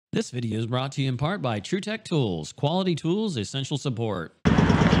This video is brought to you in part by TruTech Tools, quality tools, essential support.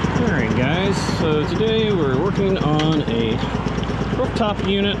 Alright guys, so today we're working on a rooftop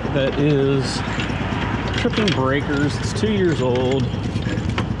unit that is tripping breakers. It's 2 years old,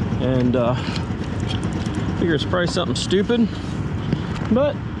 and figure it's probably something stupid,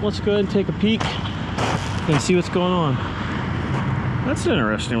 but let's go ahead and take a peek and see what's going on. That's an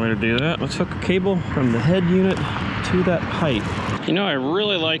interesting way to do that. Let's hook a cable from the head unit to that pipe. You know, I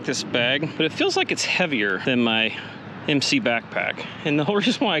really like this bag, but it feels like it's heavier than my MC backpack. And the whole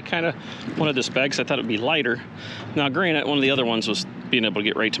reason why I kind of wanted this bag is I thought it would be lighter. Now, granted, one of the other ones was being able to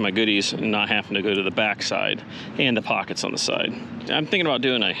get right to my goodies and not having to go to the back side and the pockets on the side. I'm thinking about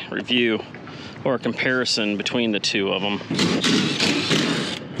doing a review or a comparison between the two of them.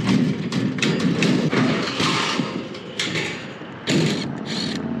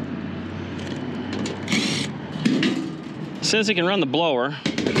 It says it can run the blower,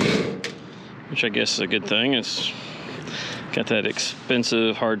 which I guess is a good thing. It's got that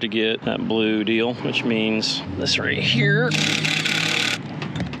expensive, hard to get, that blue deal, which means this right here.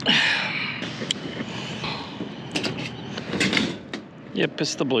 Yep,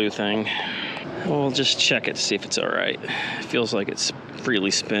 it's the blue thing. We'll just check it to see if it's all right. It feels like it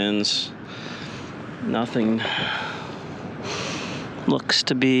freely spins. Nothing looks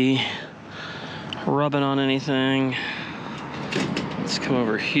to be rubbing on anything. Let's come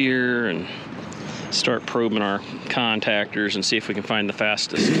over here and start probing our contactors and see if we can find the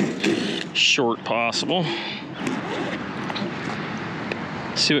fastest short possible.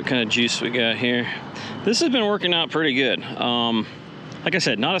 See what kind of juice we got here. This has been working out pretty good. Like I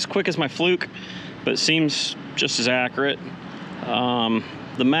said, not as quick as my Fluke, but it seems just as accurate.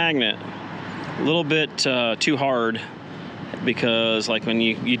 The magnet, a little bit too hard, because like when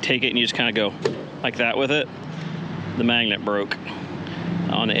you take it and you just kind of go like that with it, the magnet broke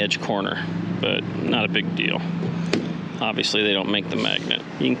on the edge corner, but not a big deal. Obviously they don't make the magnet.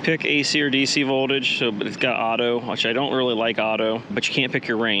 You can pick AC or DC voltage, so but it's got auto, which I don't really like auto, but you can't pick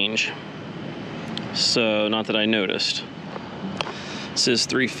your range. So not that I noticed. It says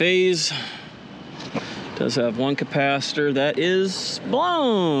 3-phase. Does have one capacitor that is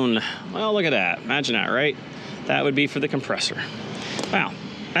blown. Well, look at that. Imagine that, right? That would be for the compressor. Wow,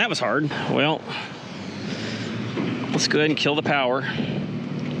 that was hard. Well, let's go ahead and kill the power.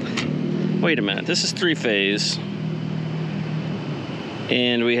 Wait a minute, this is 3-phase,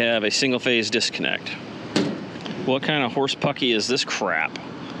 and we have a single-phase disconnect. What kind of horse pucky is this crap?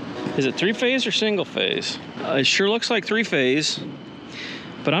 Is it 3-phase or single-phase? It sure looks like 3-phase,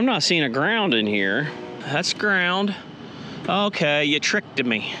 but I'm not seeing a ground in here. That's ground. Okay, you tricked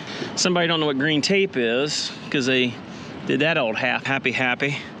me. Somebody don't know what green tape is, because they did that old happy.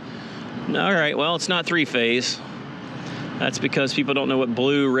 All right, well, it's not 3-phase. That's because people don't know what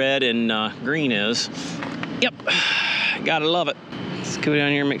blue, red, and green is. Yep, gotta love it. Let's go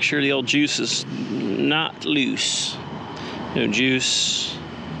down here and make sure the old juice is not loose. No juice.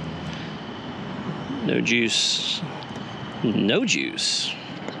 No juice. No juice.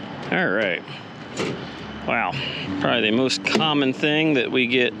 All right. Wow, probably the most common thing that we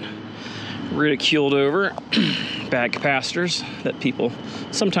get ridiculed over, bad capacitors that people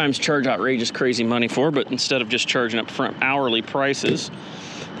sometimes charge outrageous crazy money for, but instead of just charging up front hourly prices,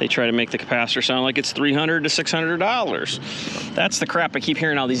 they try to make the capacitor sound like it's $300 to $600. That's the crap I keep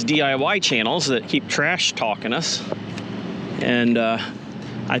hearing on these DIY channels that keep trash talking us. And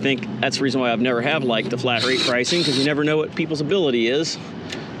I think that's the reason why I've never have liked the flat rate pricing, because you never know what people's ability is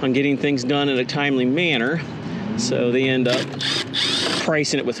on getting things done in a timely manner. So they end up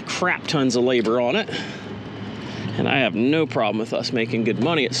pricing it with crap tons of labor on it. And I have no problem with us making good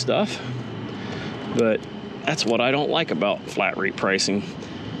money at stuff, but that's what I don't like about flat rate pricing.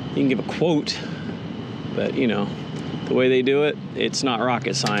 You can give a quote, but you know, the way they do it, it's not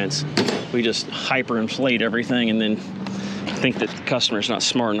rocket science. We just hyperinflate everything and then think that the customer's not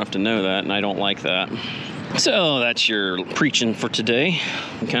smart enough to know that, and I don't like that. So that's your preaching for today.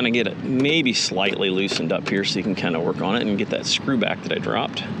 And kind of get it maybe slightly loosened up here so you can kind of work on it and get that screw back that I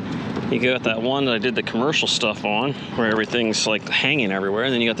dropped. You got that one that I did the commercial stuff on, where everything's like hanging everywhere,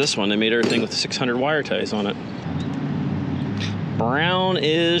 and then you got this one that made everything with 600 wire ties on it. Brown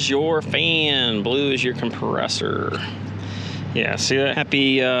is your fan, blue is your compressor. Yeah, see that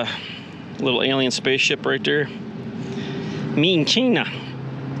happy little alien spaceship right there? Made in China.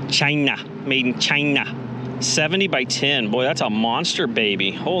 Made in China. 70 by 10. Boy, that's a monster baby.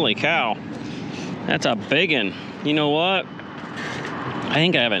 Holy cow. That's a big one. You know what? I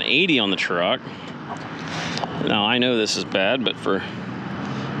think I have an 80 on the truck. Now, I know this is bad, but for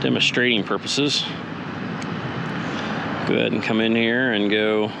demonstrating purposes, go Go ahead and come in here and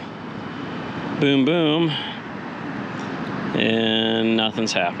go boom, boom. And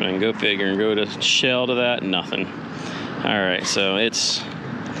nothing's happening. Go figure. And go to shell to that, nothing. All right, so it's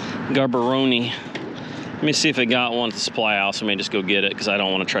Garbaroni. Let me see if I got one at the supply house. I may just go get it because I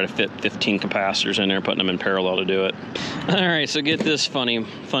don't want to try to fit 15 capacitors in there, putting them in parallel to do it. All right, so get this funny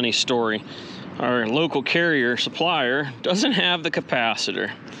story. Our local carrier supplier doesn't have the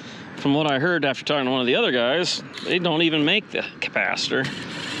capacitor. From what I heard after talking to one of the other guys, they don't even make the capacitor.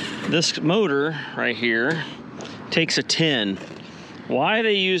 This motor right here takes a 10. Why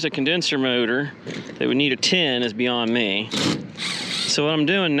they use a condenser motor that would need a 10 is beyond me. So what I'm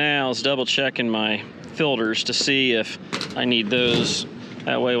doing now is double checking my filters to see if I need those.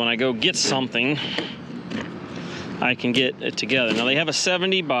 That way when I go get something, I can get it together. Now they have a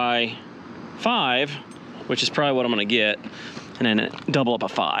 70 by 5, which is probably what I'm gonna get, and then double up a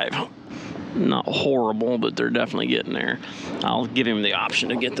 5. Not horrible, but they're definitely getting there. I'll give him the option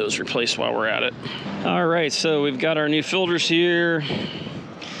to get those replaced while we're at it. All right, so we've got our new filters here.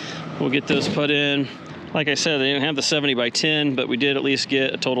 We'll get those put in. Like I said, they didn't have the 70 by 10, but we did at least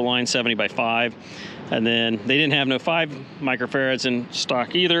get a total line 70 by 5. And then they didn't have no 5 microfarads in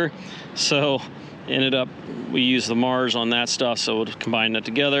stock either. So ended up, we used the Mars on that stuff. So we'll combine that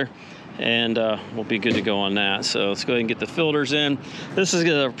together and we'll be good to go on that. So let's go ahead and get the filters in. This is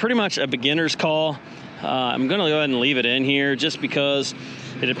pretty much a beginner's call. I'm gonna go ahead and leave it in here just because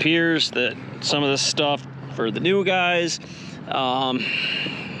it appears that some of this stuff for the new guys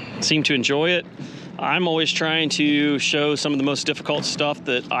seem to enjoy it. I'm always trying to show some of the most difficult stuff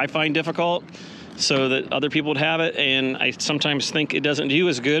that I find difficult so that other people would have it, and I sometimes think it doesn't do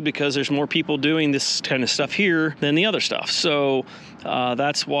as good because there's more people doing this kind of stuff here than the other stuff. So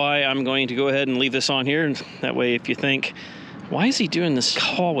that's why I'm going to go ahead and leave this on here, and that way if you think, why is he doing this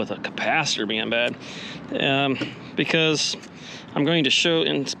call with a capacitor being bad? Because I'm going to show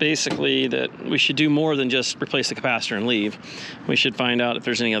basically that we should do more than just replace the capacitor and leave. We should find out if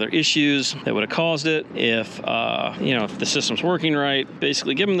there's any other issues that would have caused it, if if the system's working right.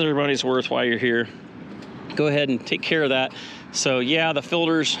 Basically, give them their money's worth while you're here. Go ahead and take care of that. So yeah, the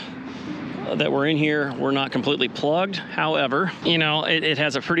filters that were in here were not completely plugged. However, it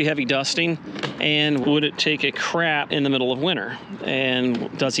has a pretty heavy dusting, and would it take a crap in the middle of winter?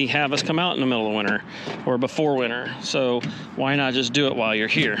 And does he have us come out in the middle of winter or before winter? So why not just do it while you're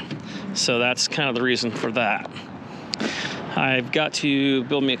here? So that's kind of the reason for that. I've got to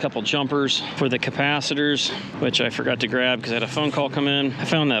build me a couple jumpers for the capacitors, which I forgot to grab because I had a phone call come in. I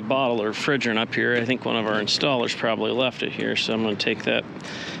found that bottle of refrigerant up here. I think one of our installers probably left it here, so I'm going to take that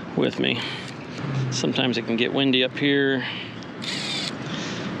with me. Sometimes it can get windy up here.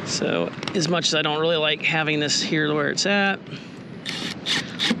 So as much as I don't really like having this here where it's at,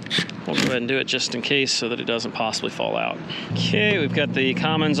 we'll go ahead and do it just in case so that it doesn't possibly fall out. Okay, we've got the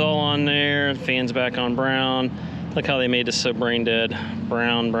commons all on there. The fan's back on brown. Look how they made this so brain dead.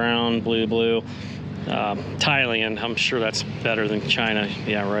 Brown, brown, blue, blue. Thailand, I'm sure that's better than China.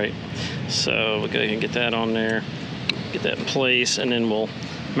 Yeah, right. So we'll go ahead and get that on there. Get that in place, and then we'll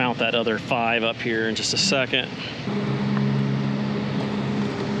mount that other 5 up here in just a second.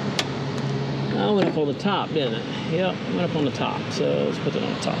 Oh, it went up on the top, didn't it? Yep, it went up on the top. So let's put it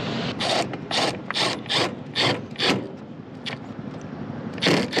on the top.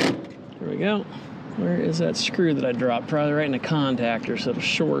 There we go. Where is that screw that I dropped? Probably right in the contactor, so it's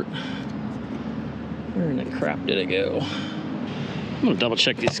short. Where in the crap did it go? I'm gonna double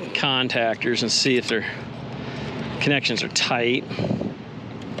check these contactors and see if their connections are tight.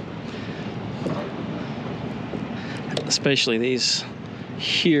 Especially these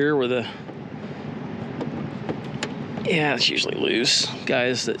here where yeah, it's usually loose.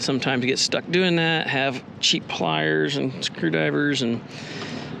 Guys that sometimes get stuck doing that have cheap pliers and screwdrivers, and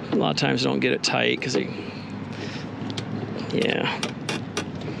a lot of times don't get it tight because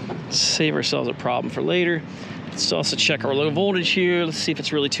save ourselves a problem for later. Let's also check our low voltage here. Let's see if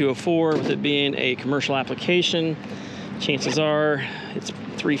it's really 204. With it being a commercial application, chances are it's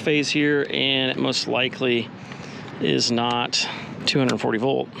 3-phase here, and it most likely is not 240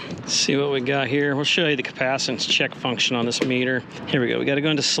 volt. Let's see what we got here. We'll show you the capacitance check function on this meter. Here we go. We got to go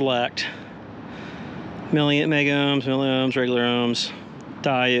into select. Mega ohms, milliohms, regular ohms,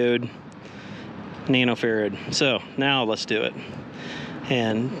 diode, nanofarad. So now let's do it.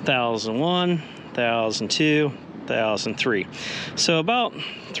 And 1001, 1002, 1003. So about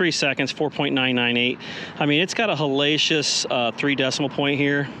 3 seconds, 4.998. I mean, it's got a hellacious 3 decimal point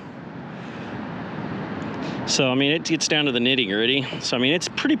here. So, I mean, it gets down to the nitty gritty. So, I mean, it's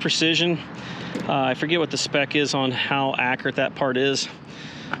pretty precision. I forget what the spec is on how accurate that part is.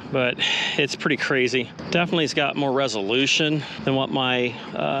 but it's pretty crazy. Definitely it's got more resolution than what my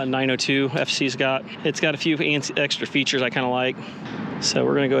 902 FC's got. It's got a few extra features I kind of like. So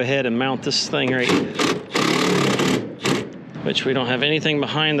we're gonna go ahead and mount this thing right here, which we don't have anything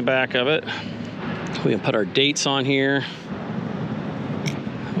behind the back of it. We can put our dates on here.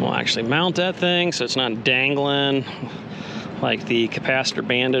 We'll actually mount that thing so it's not dangling like the capacitor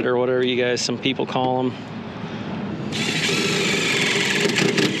bandit or whatever you guys, some people call them.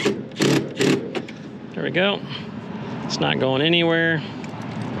 There we go. It's not going anywhere.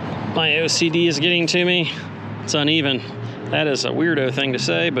 My OCD is getting to me. It's uneven. That is a weirdo thing to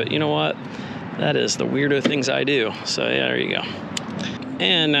say, but you know what? That is the weirdo things I do. So yeah, there you go.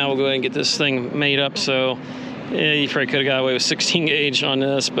 And now we'll go ahead and get this thing made up. So yeah, you probably could have got away with 16 gauge on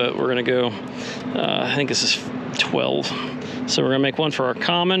this, but we're gonna go, I think this is 12. So we're gonna make one for our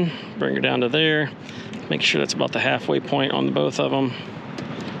common, bring her down to there, make sure that's about the halfway point on both of them.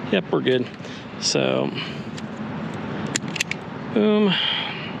 Yep, we're good. So, boom.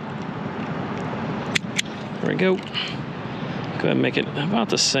 There we go. Go ahead and make it about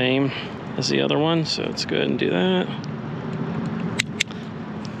the same as the other one. So let's go ahead and do that.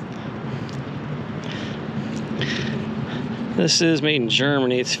 This is made in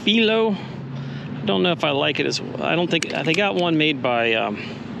Germany. It's Philo. I don't know if I like it as well. I don't think, they got one made by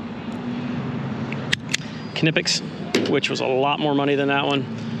Knipex, which was a lot more money than that one.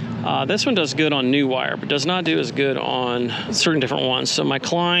 This one does good on new wire, but does not do as good on certain different ones. So my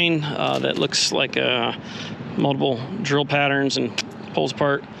Klein, that looks like multiple drill patterns and pulls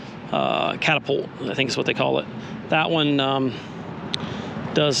apart, catapult, I think is what they call it. That one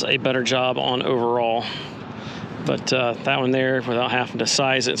does a better job on overall. But that one there, without having to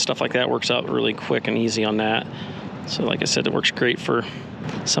size it and stuff like that, works out really quick and easy on that. So like I said, it works great for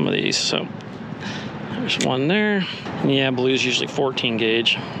some of these. So there's one there. And yeah, blue is usually 14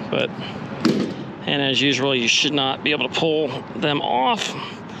 gauge, and as usual, you should not be able to pull them off.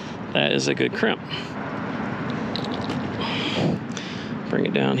 That is a good crimp. Bring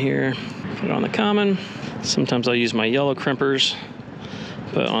it down here, put it on the common. Sometimes I'll use my yellow crimpers,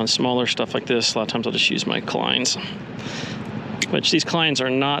 but on smaller stuff like this, a lot of times I'll just use my Kleins. Which these Kleins are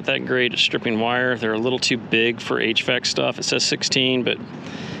not that great at stripping wire. They're a little too big for HVAC stuff. It says 16, but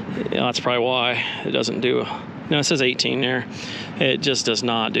that's probably why it doesn't do. No, it says 18 there. It just does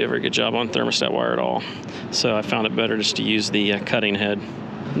not do a very good job on thermostat wire at all. So I found it better just to use the cutting head.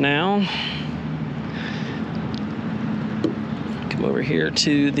 Now, come over here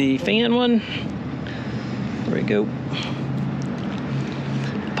to the fan one. There we go.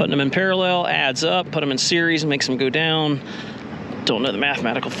 Putting them in parallel adds up. Put them in series makes them go down. Don't know the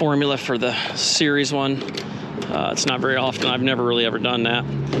mathematical formula for the series one. It's not very often. I've never really ever done that.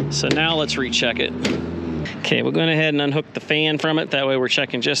 So now let's recheck it. Okay, we're going ahead and unhook the fan from it. That way we're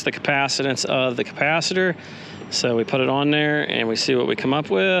checking just the capacitance of the capacitor. So we put it on there and we see what we come up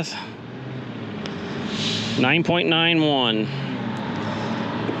with.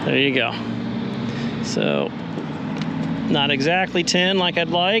 9.91. There you go. So not exactly 10 like I'd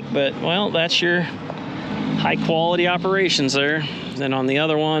like, but well, that's your high quality operations there. Then on the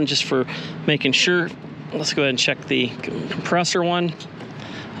other one, just for making sure, let's go ahead and check the compressor one.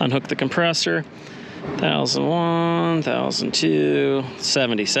 Unhook the compressor. 1001, 1002,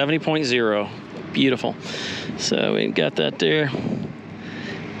 70.0. Beautiful. So we got that there.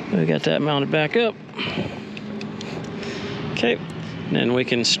 We got that mounted back up. Okay. And then we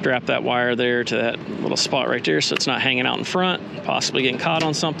can strap that wire there to that little spot right there so it's not hanging out in front, possibly getting caught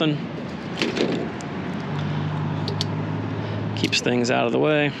on something. Keeps things out of the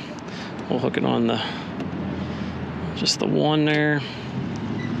way. We'll hook it on just the one there.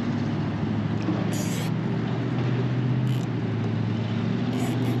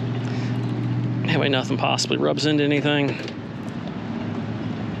 That way nothing possibly rubs into anything.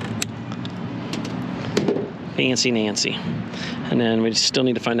 Fancy Nancy. And then we still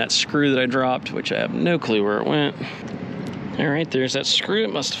need to find that screw that I dropped, which I have no clue where it went. All right, there's that screw.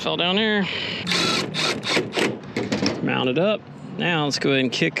 It must have fell down there. Mount it up. Now let's go ahead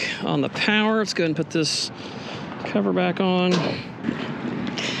and kick on the power. Let's go ahead and put this cover back on.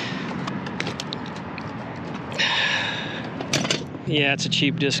 Yeah, it's a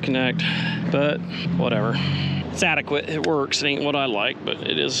cheap disconnect, but whatever. It's adequate. It works. It ain't what I like, but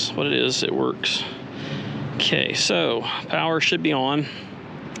it is what it is. It works. Okay, so power should be on.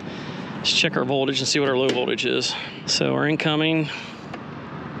 Let's check our voltage and see what our low voltage is. So our incoming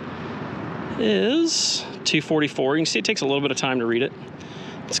is 244. You can see it takes a little bit of time to read it.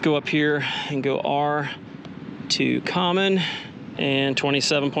 Let's go up here and go R to common and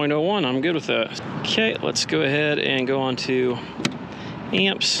 27.01. I'm good with that. Okay, let's go ahead and go on to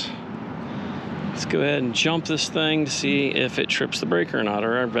amps. Let's go ahead and jump this thing to see if it trips the breaker or not,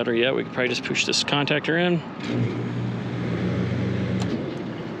 or better yet, we could probably just push this contactor in.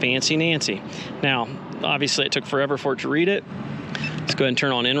 Fancy Nancy. Now, obviously it took forever for it to read it. Let's go ahead and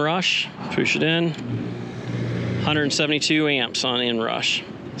turn on inrush, push it in. 172 amps on inrush.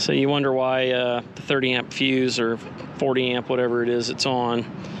 So you wonder why the 30 amp fuse or 40 amp, whatever it is it's on,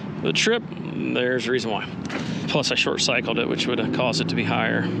 the trip, there's a reason why. Plus I short cycled it, which would have caused it to be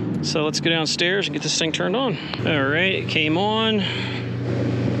higher. So let's go downstairs and get this thing turned on. All right, it came on.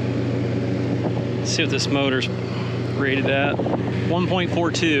 Let's see what this motor's rated at.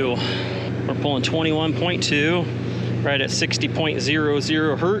 1.42. We're pulling 21.2, right at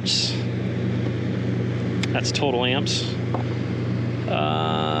 60.00 hertz. That's total amps.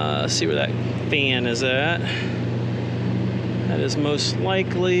 Let's see where that fan is at. That is most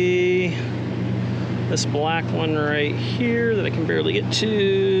likely this black one right here that I can barely get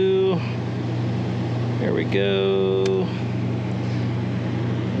to. There we go.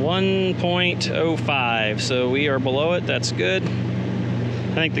 1.05, so we are below it. That's good.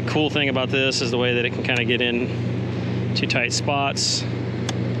 I think the cool thing about this is the way that it can kind of get in to tight spots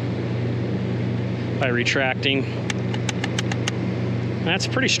by retracting. That's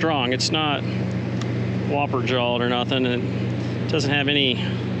pretty strong. It's not whopper jawed or nothing, and it doesn't have any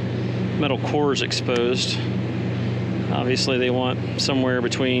metal cores exposed. Obviously they want somewhere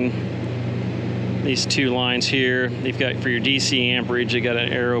between these two lines here. You've got, for your DC amperage, you got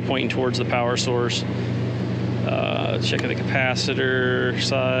an arrow pointing towards the power source. Check the capacitor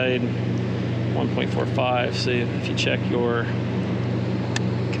side, 1.45. So if you check your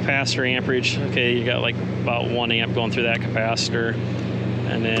capacitor amperage, okay, you got like about 1 amp going through that capacitor,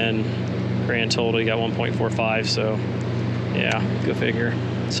 and then grand total you got 1.45. So yeah, go figure.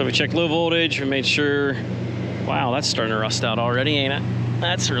 So we checked low voltage. We made sure. Wow, that's starting to rust out already, ain't it?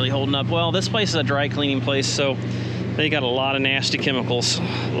 That's really holding up well. This place is a dry cleaning place, so they got a lot of nasty chemicals.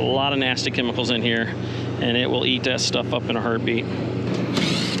 A lot of nasty chemicals in here, and it will eat that stuff up in a heartbeat.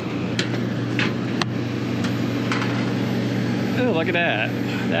 Oh, look at that.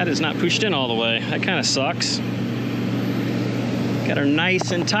 That is not pushed in all the way. That kind of sucks. Got her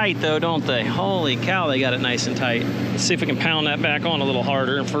nice and tight though, don't they? Holy cow, they got it nice and tight. Let's see if we can pound that back on a little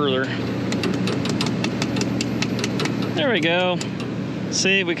harder and further. There we go.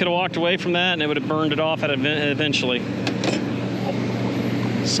 See, we could have walked away from that and it would have burned it off eventually.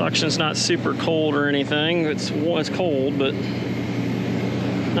 Suction's not super cold or anything. It's cold, but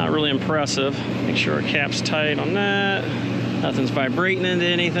not really impressive. Make sure our cap's tight on that. Nothing's vibrating into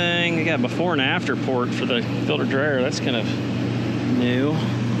anything. We got a before and after port for the filter dryer. That's kind of new.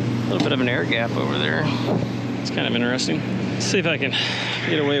 A little bit of an air gap over there. It's kind of interesting. Let's see if I can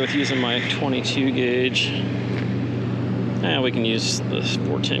get away with using my 22 gauge. And we can use this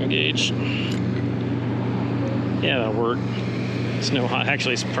 410 gauge. Yeah, that'll work. It's no hot.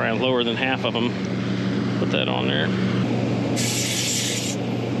 Actually, it's probably lower than half of them. Put that on there.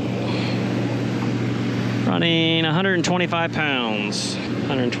 Running 125 pounds.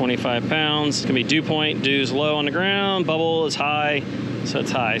 125 pounds. It's gonna be dew point. Dew's low on the ground. Bubble is high, so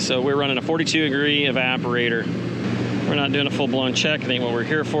it's high. So we're running a 42 degree evaporator. We're not doing a full-blown check. I think what we're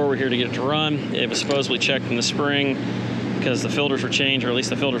here for, we're here to get it to run. It was supposedly checked in the spring because the filters were changed, or at least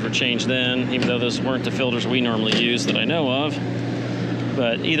the filters were changed then, even though those weren't the filters we normally use that I know of.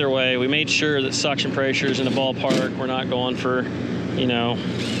 But either way, we made sure that suction pressure is in the ballpark. We're not going for, you know,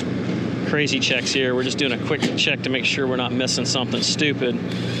 crazy checks here. We're just doing a quick check to make sure we're not missing something stupid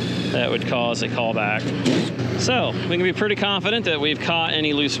that would cause a callback. So we can be pretty confident that we've caught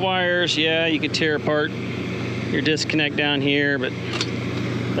any loose wires. Yeah, you could tear apart your disconnect down here, but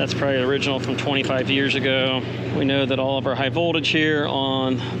that's probably original from 25 years ago. We know that all of our high voltage here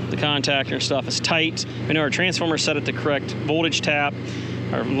on the contactor and stuff is tight. We know our transformer is set at the correct voltage tap.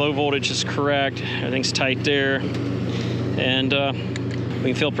 Our low voltage is correct. Everything's tight there. And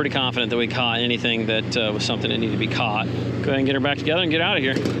we can feel pretty confident that we caught anything that was something that needed to be caught. Go ahead and get her back together and get out of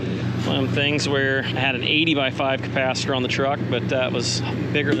here. One of them things where I had an 80x5 capacitor on the truck, but that was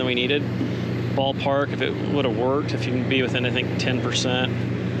bigger than we needed. Ballpark, if it would have worked, if you can be within, I think,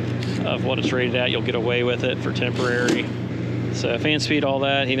 10% of what it's rated at, you'll get away with it for temporary. So fan speed, all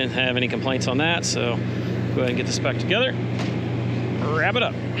that, he didn't have any complaints on that, so go ahead and get this back together. Wrap it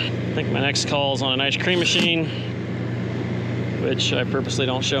up. I think my next call is on an ice cream machine, which I purposely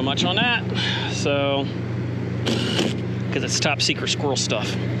don't show much on that, so, because it's top secret squirrel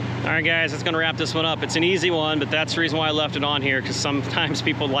stuff. All right, guys, that's gonna wrap this one up. It's an easy one, but that's the reason why I left it on here, because sometimes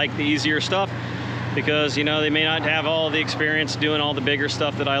people like the easier stuff because, you know, they may not have all the experience doing all the bigger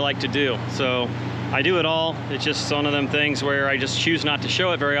stuff that I like to do. So I do it all. It's just one of them things where I just choose not to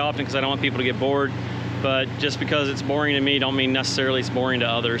show it very often because I don't want people to get bored. But just because it's boring to me don't mean necessarily it's boring to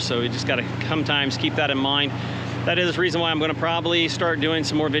others. So you just got to sometimes keep that in mind. That is the reason why I'm going to probably start doing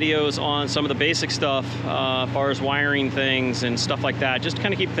some more videos on some of the basic stuff as far as wiring things and stuff like that, just to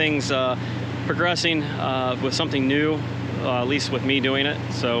kind of keep things progressing with something new, at least with me doing it.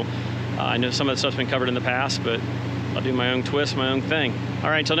 So I know some of the stuff's been covered in the past, but I'll do my own twist, my own thing. All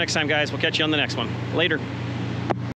right, until next time, guys, we'll catch you on the next one. Later.